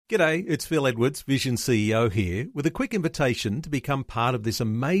G'day, it's Phil Edwards, Vision CEO here, with a quick invitation to become part of this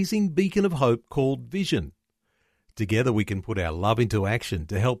amazing beacon of hope called Vision. Together we can put our love into action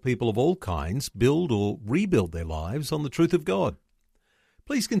to help people of all kinds build or rebuild their lives on the truth of God.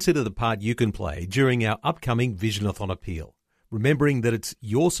 Please consider the part you can play during our upcoming Visionathon appeal, remembering that it's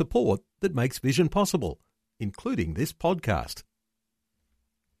your support that makes Vision possible, including this podcast.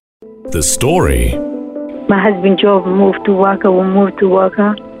 The story. My husband Job moved to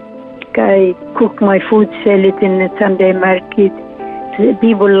Wagga. I cook my food, sell it in the Sunday market. The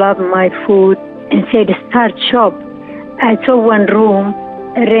people love my food and said, start shop. I saw one room,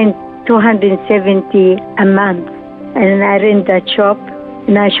 rent $270 a month. And I rent that shop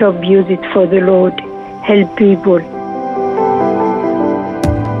and I shall use it for the Lord, help people.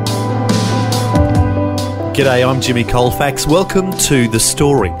 G'day, I'm Jimmy Colfax. Welcome to The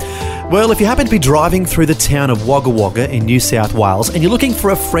Story. Well, if you happen to be driving through the town of Wagga Wagga in New South Wales and you're looking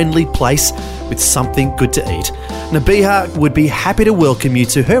for a friendly place with something good to eat, Nabiha would be happy to welcome you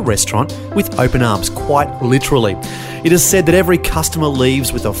to her restaurant with open arms, quite literally. It is said that every customer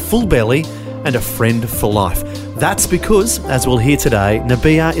leaves with a full belly and a friend for life. That's because, as we'll hear today,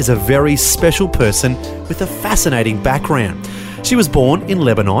 Nabiha is a very special person with a fascinating background. She was born in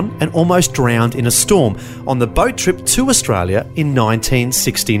Lebanon and almost drowned in a storm on the boat trip to Australia in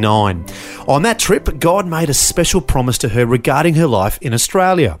 1969. On that trip, God made a special promise to her regarding her life in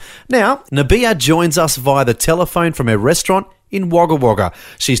Australia. Now, Nabiha joins us via the telephone from her restaurant in Wagga Wagga.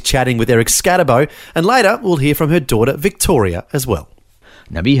 She's chatting with Eric Scatterbo, and later we'll hear from her daughter Victoria as well.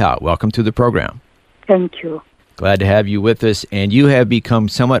 Nabiha, welcome to the program. Thank you. Glad to have you with us, and you have become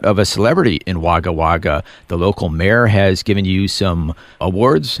somewhat of a celebrity in Wagga Wagga. The local mayor has given you some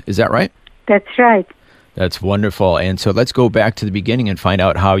awards, is that right? That's right. That's wonderful. And so let's go back to the beginning and find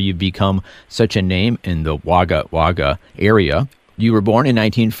out how you've become such a name in the Wagga Wagga area. You were born in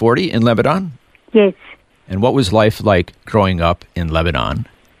 1940 in Lebanon? Yes. And what was life like growing up in Lebanon?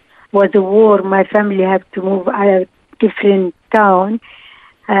 Was a war. My family had to move out of different town,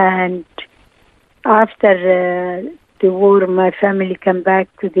 and after the war, my family came back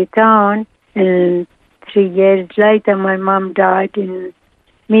to the town, and 3 years later, my mom died, and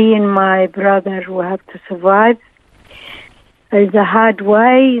me and my brother will have to survive. It's a hard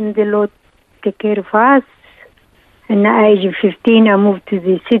way, and the Lord take care of us. And at the age of 15, I moved to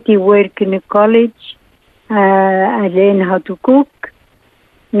the city, work in a college. I learned how to cook,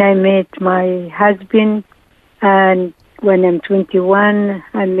 and I met my husband, and when I'm 21,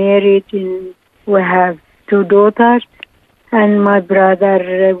 I'm married, and we have 2 daughters, and my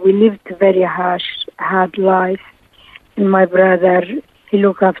brother, we lived a very hard life. And my brother, he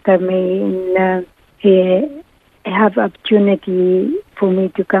looked after me, and he have opportunity for me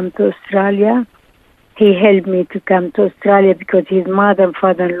to come to Australia. He helped me to come to Australia because his mother and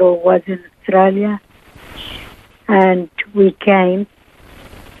father-in-law was in Australia. And we came.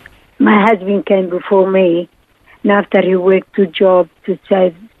 My husband came before me, and after he worked 2 jobs to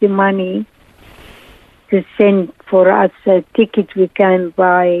save the money, to send for us a ticket, we came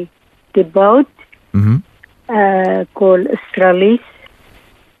by the boat called Australis.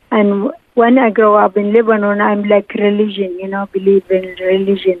 And when I grow up in Lebanon, I'm like religion, believe in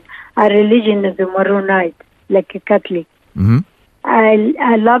religion. Our religion is a Maronite, like a Catholic. Mm-hmm.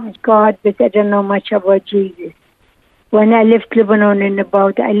 I love God, but I don't know much about Jesus. When I left Lebanon in the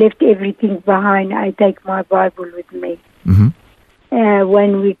boat, I left everything behind. I take my Bible with me. Mm-hmm.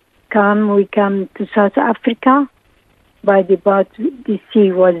 When we come to South Africa by the boat. The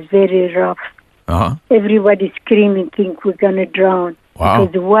sea was very rough. Uh-huh. Everybody screaming, think we're going to drown. Wow.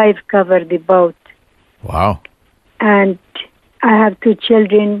 Because the wave covered the boat. Wow. And I have 2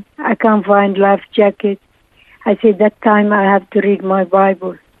 children. I can't find life jacket. I said, that time I have to read my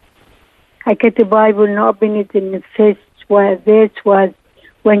Bible. I get the Bible and open it, in the first verse was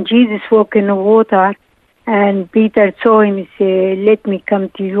when Jesus walked in the water, and Peter saw him, he said, let me come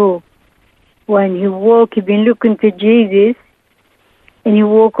to you. When he walked, he been looking to Jesus, and he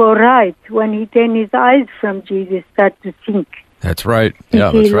walked all right. When he turned his eyes from Jesus, start to sink. That's right.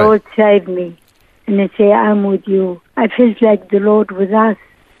 Yeah, he that's said, right. Lord, save me. And I say, I'm with you. I felt like the Lord was us.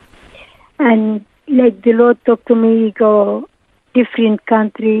 And like the Lord talked to me, he go, different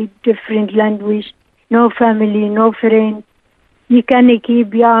country, different language, no family, no friend. You can keep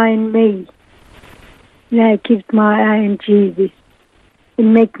behind me. And I keep my eye on Jesus. It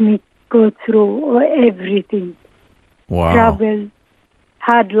make me go through everything. Wow. Travel,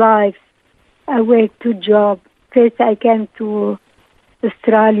 hard life. I worked 2 jobs. First I came to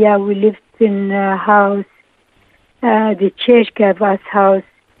Australia. We lived in a house. The church gave us house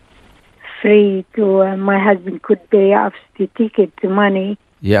free to my husband could pay us the ticket, the money.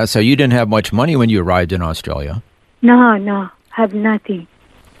 Yeah, so you didn't have much money when you arrived in Australia. No, have nothing.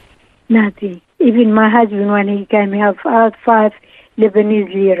 Nothing. Even my husband, when he came, he have 5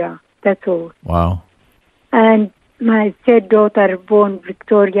 Lebanese lira. That's all. Wow. And my third daughter, born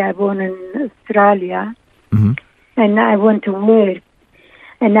Victoria, born in Australia. Mm-hmm. And I went to work.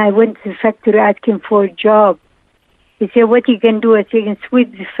 And I went to the factory asking for a job. He said, what you can do? I said, you can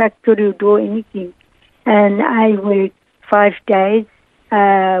sweep the factory or do anything. And I worked 5 days,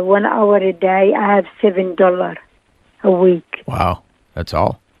 1 hour a day. I have $7 a week. Wow, that's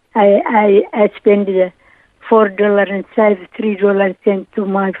all. I spent $4 and saved $3 sent to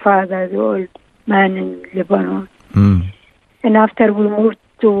my father, the old man in Lebanon. Mm. And after we moved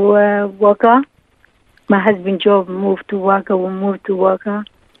to Wagga, my husband Job moved to Wagga. We moved to Wagga.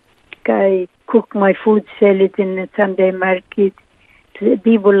 I cook my food, sell it in the Sunday market.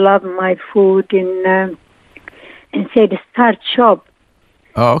 People love my food and said, start shop.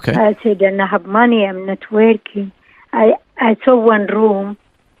 Oh, okay. I said, and I have money, I'm not working. I saw one room,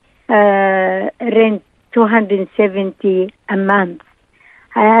 rent $270 a month.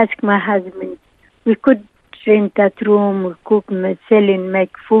 I asked my husband, we could rent that room, cook, sell and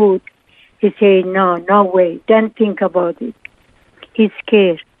make food. He said, no way, don't think about it. He's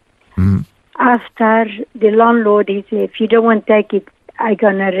scared. Mm. After the landlord, he said, if you don't want to take it, I'm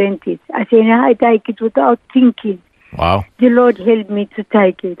going to rent it. I said, no, I take it without thinking. Wow. The Lord helped me to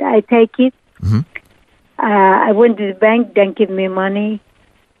take it. I take it. Mm-hmm. I went to the bank, don't give me money.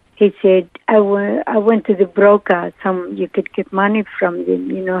 He said, I went to the broker, you could get money from them,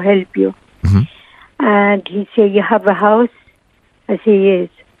 help you. Mm-hmm. And he said, you have a house? I said, yes.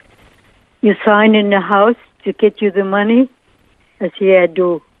 You sign in the house to get you the money? I said, yeah, I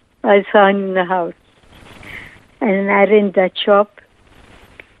do. I sign in the house. And I rent that shop.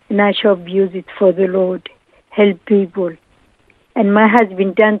 And I shall use it for the Lord, help people. And my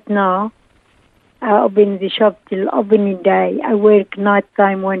husband don't know. I open the shop till opening day. I work night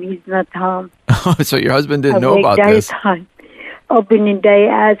time when he's not home. So your husband didn't know about this? Time. Opening day,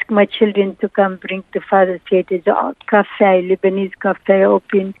 I ask my children to come bring the father. Said there's a cafe, Lebanese cafe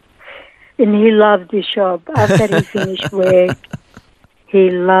open. And he loved the shop. After he finished work,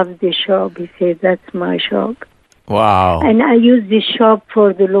 he loved the shop. He said, that's my shop. Wow. And I use this shop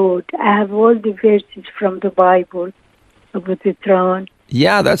for the Lord. I have all the verses from the Bible about the throne.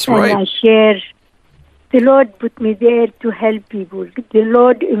 Yeah, that's right. And I share. The Lord put me there to help people. The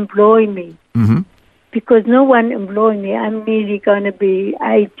Lord employ me. Mm-hmm. Because no one employ me. I'm nearly going to be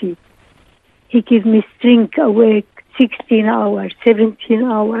 80. He gives me strength. I work 16 hours, 17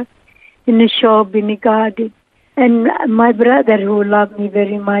 hours in the shop, in the garden. And my brother, who loved me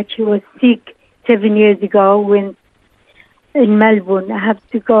very much, he was sick 7 years ago when in Melbourne. I have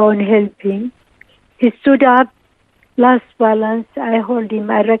to go and help him. He stood up, lost balance. I hold him.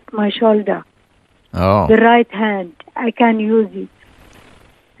 I wrecked my shoulder. Oh. The right hand. I can't use it.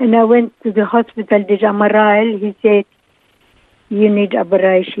 And I went to the hospital, did MRI. He said, you need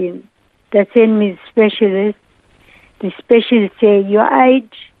operation. They sent me specialist. The specialist said, your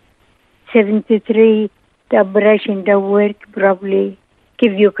age, 73, the operation don't work properly.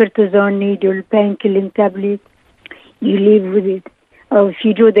 Give you cortisone needle, painkilling tablet. You live with it. Or if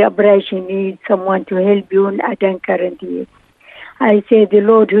you do the operation, you need someone to help you, and I don't guarantee it. I say, the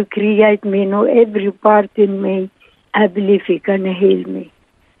Lord who created me, know every part in me. I believe He can heal me.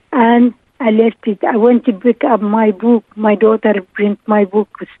 And I left it. I went to pick up my book. My daughter print my book,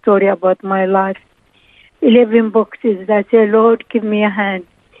 a story about my life. 11 boxes. I say, Lord, give me a hand.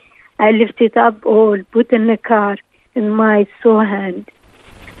 I lift it up all, put in the car, in my saw hand.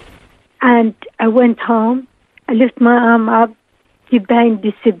 And I went home. I lift my arm up. The pain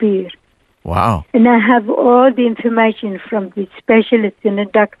disappeared. Wow. And I have all the information from the specialist and the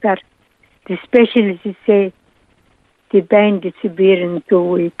doctor. The specialist say the pain disappeared in 2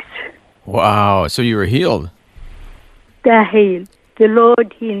 weeks. Wow. So you were healed. They healed. The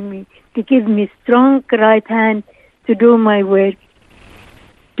Lord healed me. To give me strong right hand to do my work,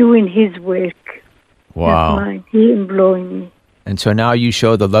 doing His work. Wow. Not mine. He employed me. And so now you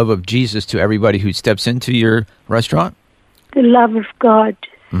show the love of Jesus to everybody who steps into your restaurant? The love of God.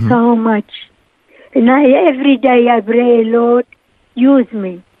 Mm-hmm. So much. And every day I pray, Lord, use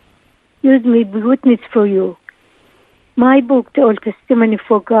me. Use me, be witness for you. My book, The Old Testimony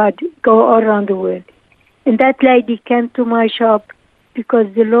for God, go all around the world. And that lady came to my shop because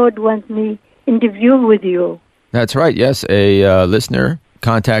the Lord wants me interview with you. That's right. Yes, a listener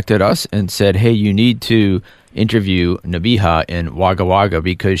contacted us and said, hey, you need to interview Nabiha in Wagga Wagga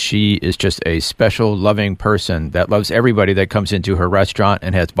because she is just a special, loving person that loves everybody that comes into her restaurant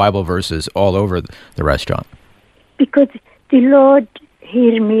and has Bible verses all over the restaurant. Because the Lord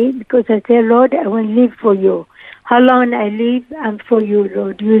hear me because I say, Lord, I will live for you. How long I live, I'm for you,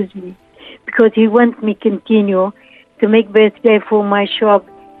 Lord, use me. Because he wants me continue to make birthday for my shop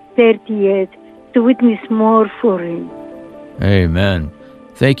 30 years, to witness more for him. Amen.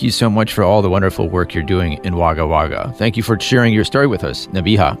 Thank you so much for all the wonderful work you're doing in Wagga Wagga. Thank you for sharing your story with us,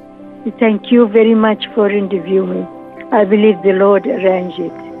 Nabiha. Thank you very much for interviewing me. I believe the Lord arranged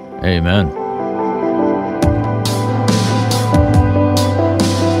it. Amen.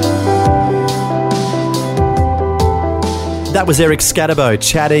 That was Eric Scatterbo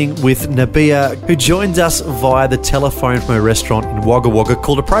chatting with Nabiha, who joined us via the telephone from a restaurant in Wagga Wagga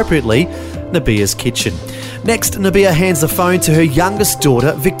called appropriately Nabiha's Kitchen. Next, Nabiha hands the phone to her youngest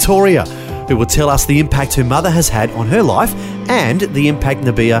daughter, Victoria, who will tell us the impact her mother has had on her life and the impact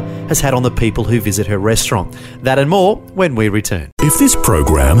Nabiha has had on the people who visit her restaurant. That and more when we return. If this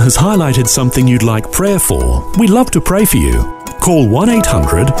program has highlighted something you'd like prayer for, we'd love to pray for you. Call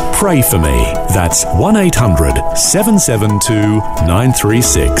 1-800-PRAY-FOR-ME. That's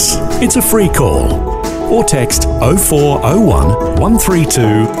 1-800-772-936. It's a free call. Or text 0401 132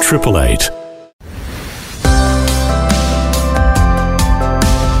 888.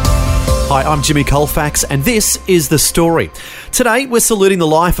 Hi, I'm Jimmy Colfax, and this is The Story. Today, we're saluting the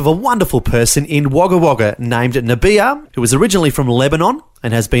life of a wonderful person in Wagga Wagga named Nabiha, who was originally from Lebanon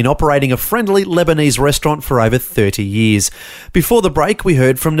and has been operating a friendly Lebanese restaurant for over 30 years. Before the break, we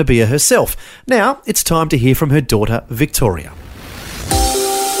heard from Nabiha herself. Now, it's time to hear from her daughter, Victoria.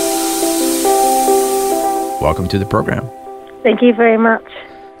 Welcome to the program. Thank you very much.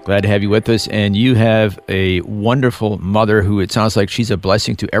 Glad to have you with us. And you have a wonderful mother who it sounds like she's a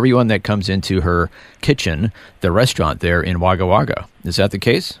blessing to everyone that comes into her kitchen, the restaurant there in Wagga Wagga. Is that the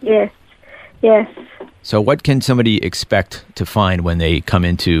case? Yes. Yes. So what can somebody expect to find when they come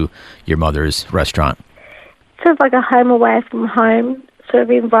into your mother's restaurant? Sort of like a home away from home sort of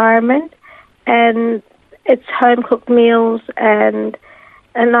environment. And it's home-cooked meals and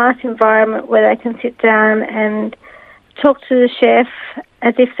a nice environment where they can sit down and talk to the chef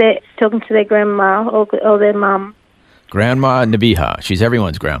as if they're talking to their grandma or their mum. Grandma Nabiha. She's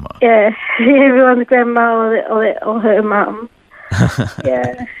everyone's grandma. Yeah, everyone's grandma or her mum.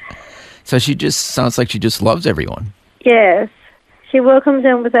 Yeah. So she just sounds like she just loves everyone. Yes. She welcomes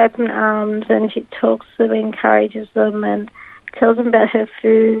them with open arms and she talks to them, encourages them and tells them about her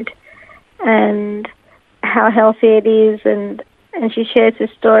food and how healthy it is and she shares her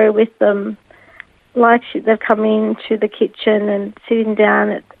story with them. Like they've come into the kitchen and sitting down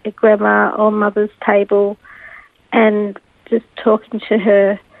at grandma or mother's table and just talking to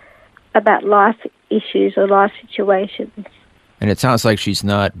her about life issues or life situations. And it sounds like she's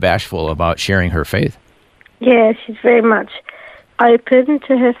not bashful about sharing her faith. Yeah, she's very much open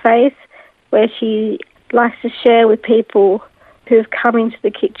to her faith, where she likes to share with people who've come into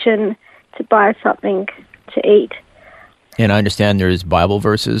the kitchen to buy something to eat. And I understand there's Bible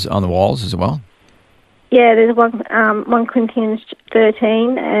verses on the walls as well? Yeah, there's 1 Corinthians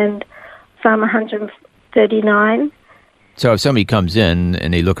 13 and Psalm 139. So if somebody comes in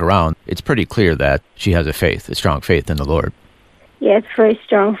and they look around, it's pretty clear that she has a strong faith in the Lord. Yeah, it's very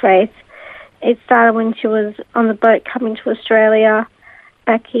strong faith. It started when she was on the boat coming to Australia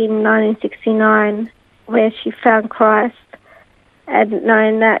back in 1969, where she found Christ and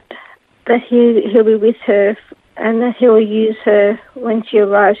knowing that he'll be with her and that he'll use her when she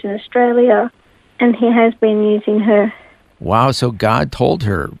arrives in Australia. And he has been using her. Wow, so God told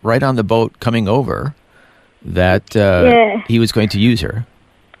her right on the boat coming over that he was going to use her.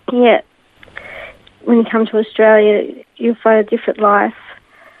 Yeah. When you come to Australia, you'll find a different life,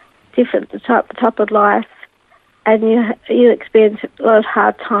 different type of life, and you experience a lot of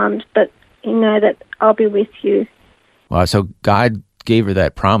hard times, but you know that I'll be with you. Wow, so God gave her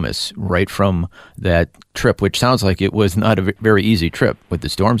that promise right from that trip, which sounds like it was not a very easy trip with the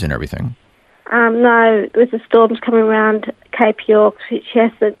storms and everything. No, with the storms coming around Cape York, she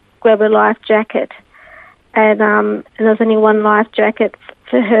has to grab a life jacket. And there's only one life jacket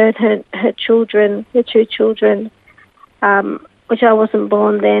for her and her children, her 2 children, which I wasn't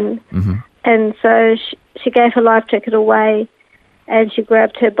born then. Mm-hmm. And so she gave her life jacket away and she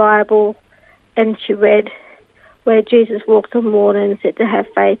grabbed her Bible and she read where Jesus walked on water and said to have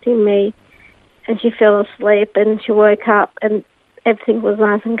faith in me. And she fell asleep and she woke up and everything was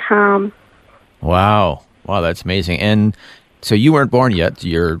nice and calm. Wow, that's amazing. And so you weren't born yet.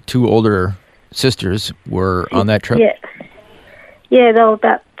 Your 2 older sisters were on that trip? Yeah, they were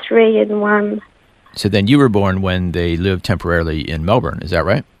about 3 and 1. So then you were born when they lived temporarily in Melbourne, is that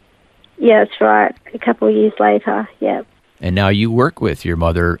right? Yeah, that's right. A couple of years later, yeah. And now you work with your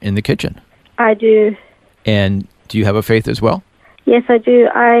mother in the kitchen? I do. And do you have a faith as well? Yes, I do.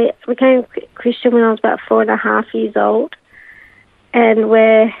 I became a Christian when I was about 4.5 years old, and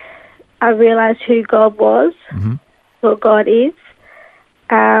where I realised who God was, what God is,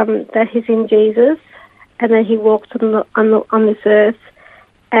 that He's in Jesus, and that He walked on this earth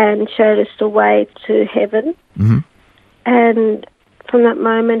and showed us the way to heaven. And from that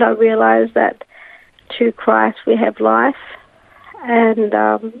moment, I realised that through Christ we have life, and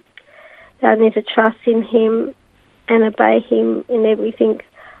I need to trust in Him and obey Him in everything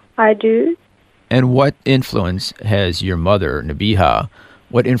I do. And what influence has your mother, Nabiha,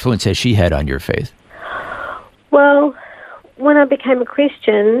 what influence has she had on your faith? Well, when I became a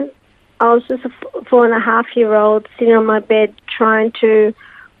Christian, I was just a 4.5-year-old sitting on my bed trying to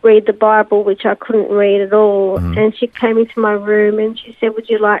read the Bible, which I couldn't read at all. And she came into my room and she said, "Would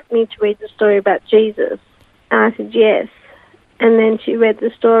you like me to read the story about Jesus?" And I said, "Yes." And then she read the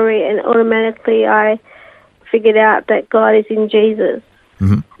story, and automatically I figured out that God is in Jesus.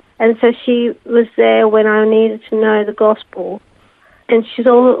 And so she was there when I needed to know the gospel. And she's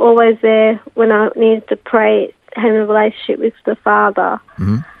always there when I needed to pray, have a relationship with the Father.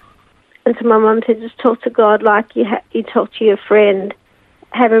 And so my mum said, just talk to God like you talk to your friend.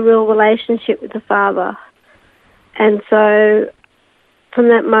 Have a real relationship with the Father. And so from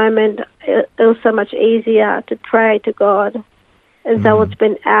that moment, it was so much easier to pray to God. And so I would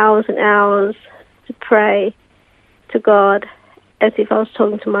spend hours and hours to pray to God as if I was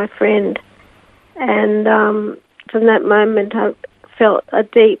talking to my friend. And from that moment, I felt a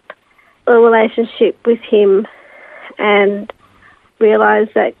deep relationship with Him and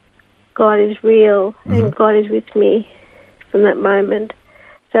realised that God is real and God is with me from that moment.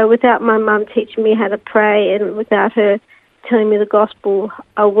 So without my mum teaching me how to pray and without her telling me the gospel,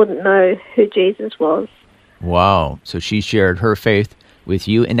 I wouldn't know who Jesus was. Wow. So she shared her faith with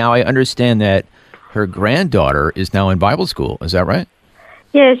you, and now I understand that her granddaughter is now in Bible school. Is that right?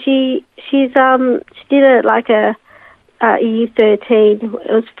 Yeah, she did a year 13. It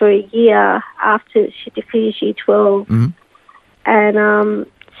was for a year after she finished year 12. And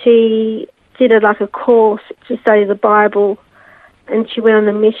she did a course to study the Bible, and she went on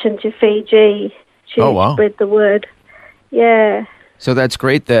a mission to Fiji to spread the word. Yeah. So that's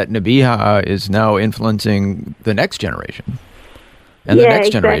great that Nabiha is now influencing the next generation and the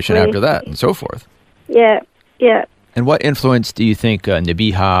next generation after that and so forth. Yeah, yeah. And what influence do you think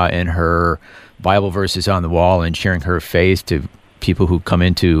Nabiha and her Bible verses on the wall and sharing her faith to people who come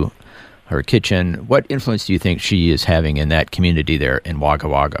into her kitchen, what influence do you think she is having in that community there in Wagga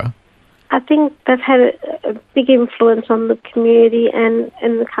Wagga? I think they've had a big influence on the community and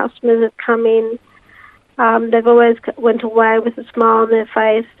the customers that come in. They've always went away with a smile on their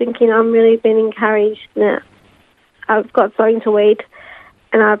face, thinking, I'm really been encouraged now. I've got something to eat,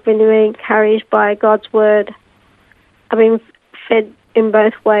 and I've been really encouraged by God's word. I've been fed in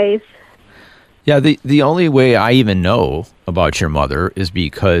both ways. Yeah, the only way I even know about your mother is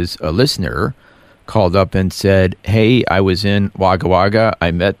because a listener called up and said, hey, I was in Wagga Wagga.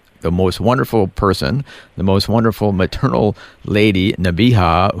 I met the most wonderful person, the most wonderful maternal lady,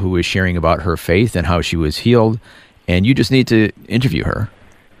 Nabiha, who was sharing about her faith and how she was healed. And you just need to interview her.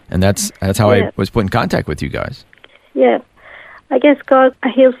 And that's how I was put in contact with you guys. Yeah. I guess God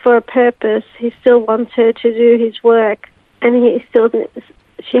heals for a purpose. He still wants her to do His work. And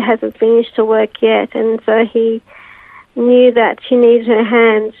she hasn't finished her work yet. And so He knew that she needs her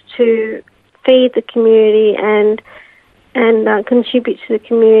hands to feed the community and contribute to the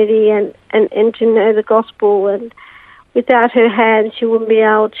community and to know the gospel. And without her hands, she wouldn't be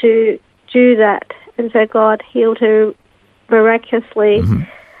able to do that. And so God healed her miraculously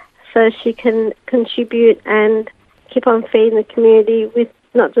so she can contribute and keep on feeding the community with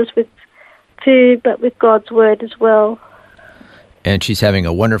not just with food, but with God's word as well. And she's having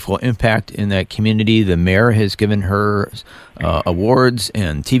a wonderful impact in that community. The mayor has given her awards,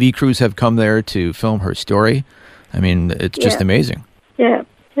 and TV crews have come there to film her story. I mean, it's just amazing. Yeah.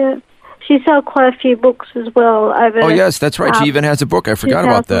 She sold quite a few books as well. Oh, yes, that's right. She even has a book. I forgot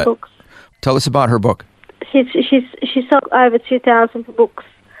about that. Books. Tell us about her book. She sold over 2,000 books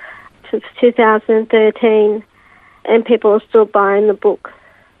since 2013, and people are still buying the book.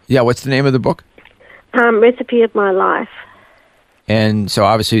 Yeah, what's the name of the book? Recipe of My Life. And so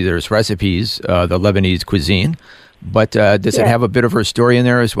obviously there's recipes, the Lebanese cuisine, but does it have a bit of her story in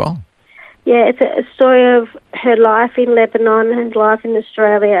there as well? Yeah, it's a story of her life in Lebanon and life in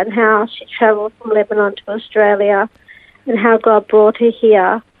Australia and how she travelled from Lebanon to Australia and how God brought her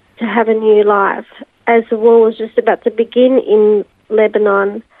here to have a new life. As the war was just about to begin in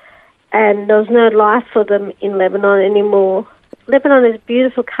Lebanon and there was no life for them in Lebanon anymore. Lebanon is a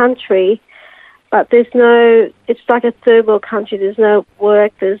beautiful country, but it's like a third world country. There's no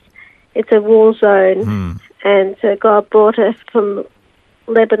work. It's a war zone. And so God brought her from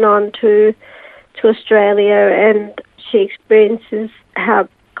Lebanon to Australia, and she experiences how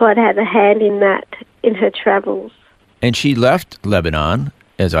God had a hand in that in her travels. And she left Lebanon,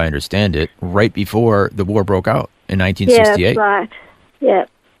 as I understand it, right before the war broke out in 1968. Yeah, that's right. Yeah.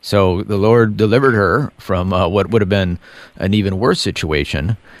 So the Lord delivered her from what would have been an even worse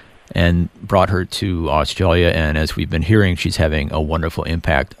situation and brought her to Australia. And as we've been hearing, she's having a wonderful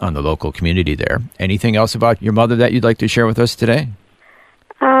impact on the local community there. Anything else about your mother that you'd like to share with us today?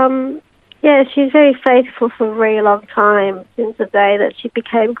 Yeah, she's very faithful for a very long time, since the day that she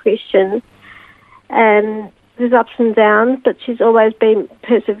became Christian. And there's ups and downs, but she's always been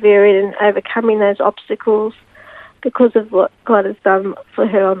persevering and overcoming those obstacles because of what God has done for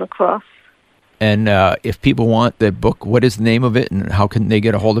her on the cross. And if people want the book, what is the name of it and how can they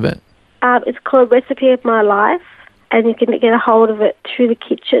get a hold of it? It's called Recipe of My Life, and you can get a hold of it through the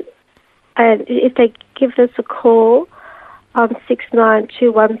kitchen. And if they give us a call on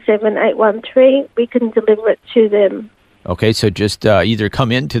 69217-813, we can deliver it to them. Okay, so just either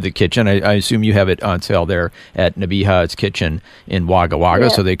come into the kitchen. I assume you have it on sale there at Nabiha's Kitchen in Wagga Wagga,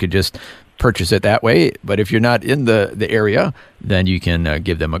 so they could just purchase it that way. But if you're not in the area, then you can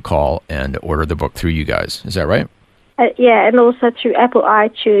give them a call and order the book through you guys. Is that right? Yeah, and also through Apple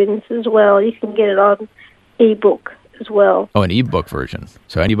iTunes as well. You can get it on ebook as well. Oh, an ebook version.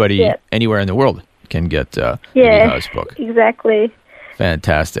 So anybody anywhere in the world can get Nabiha's book. Exactly.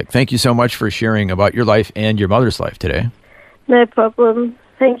 Fantastic. Thank you so much for sharing about your life and your mother's life today. No problem.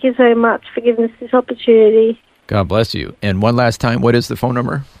 Thank you so much for giving us this opportunity. God bless you. And one last time, what is the phone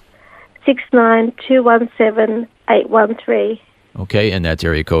number? 69217-813. Okay, and that's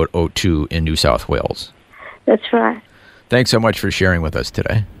area code 02 in New South Wales. That's right. Thanks so much for sharing with us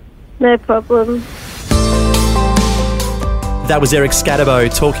today. No problem. That was Eric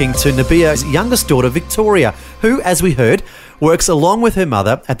Scatterbo talking to Nabiha's youngest daughter, Victoria, who, as we heard, works along with her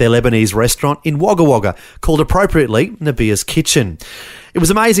mother at their Lebanese restaurant in Wagga Wagga, called appropriately Nabiha's Kitchen. It was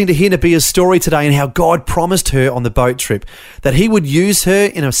amazing to hear Nabiha's story today and how God promised her on the boat trip that he would use her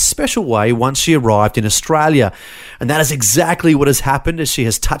in a special way once she arrived in Australia. And that is exactly what has happened, as she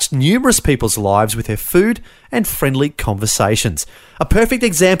has touched numerous people's lives with her food and friendly conversations. A perfect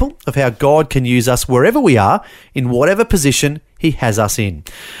example of how God can use us wherever we are, in whatever position he has us in.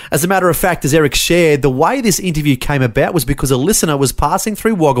 As a matter of fact, as Eric shared, the way this interview came about was because a listener was passing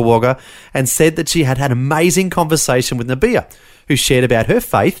through Wagga Wagga and said that she had had an amazing conversation with Nabiha, who shared about her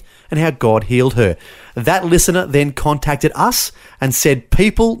faith and how God healed her. That listener then contacted us and said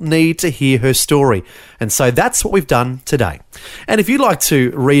people need to hear her story. And so that's what we've done today. And if you'd like to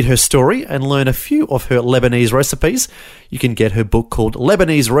read her story and learn a few of her Lebanese recipes, you can get her book called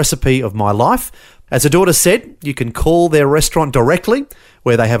Lebanese Recipe of My Life. As her daughter said, you can call their restaurant directly,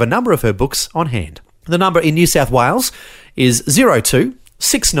 where they have a number of her books on hand. The number in New South Wales is 02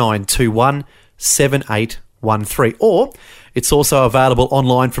 6921 7813, or it's also available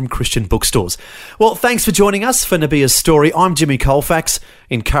online from Christian bookstores. Well, thanks for joining us for Nabiha's story. I'm Jimmy Colfax,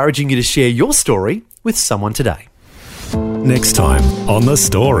 encouraging you to share your story with someone today. Next time on The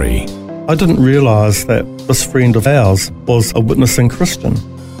Story. I didn't realise that this friend of ours was a witnessing Christian.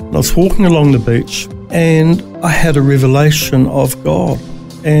 I was walking along the beach and I had a revelation of God,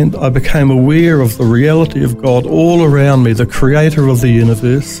 and I became aware of the reality of God all around me, the creator of the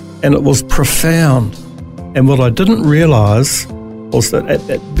universe, and it was profound. And what I didn't realise was that at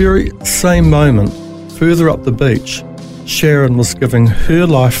that very same moment, further up the beach, Sharon was giving her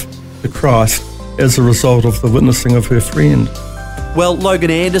life to Christ as a result of the witnessing of her friend. Well,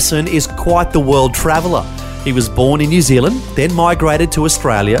 Logan Anderson is quite the world traveller. He was born in New Zealand, then migrated to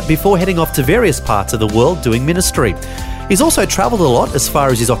Australia before heading off to various parts of the world doing ministry. He's also travelled a lot as far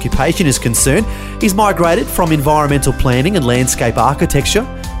as his occupation is concerned. He's migrated from environmental planning and landscape architecture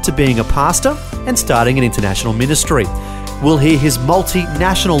to being a pastor and starting an international ministry. We'll hear his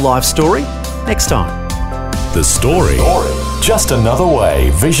multinational life story next time. The Story. Just another way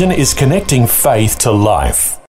Vision is connecting faith to life.